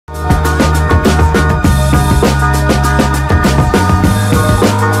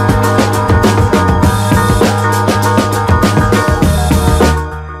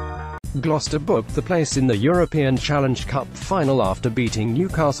Gloucester booked the place in the European Challenge Cup final after beating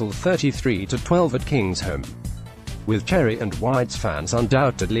Newcastle 33-12 at Kingsholm. With Cherry and Whites fans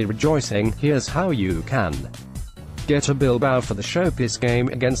undoubtedly rejoicing, here's how you can get to Bilbao for the showpiece game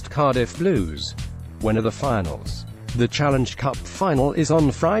against Cardiff Blues. When are the finals? The Challenge Cup final is on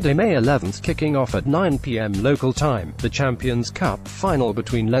Friday, May 11th, kicking off at 9 p.m. local time. The Champions Cup final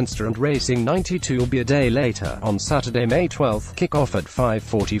between Leinster and Racing 92 will be a day later, on Saturday, May 12th, kick-off at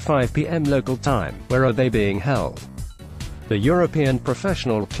 5:45 p.m. local time. Where are they being held? The European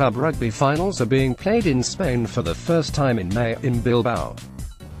Professional Club Rugby finals are being played in Spain for the first time in May, in Bilbao.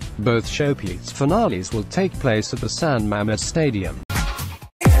 Both showpiece finales will take place at the San Mamés Stadium.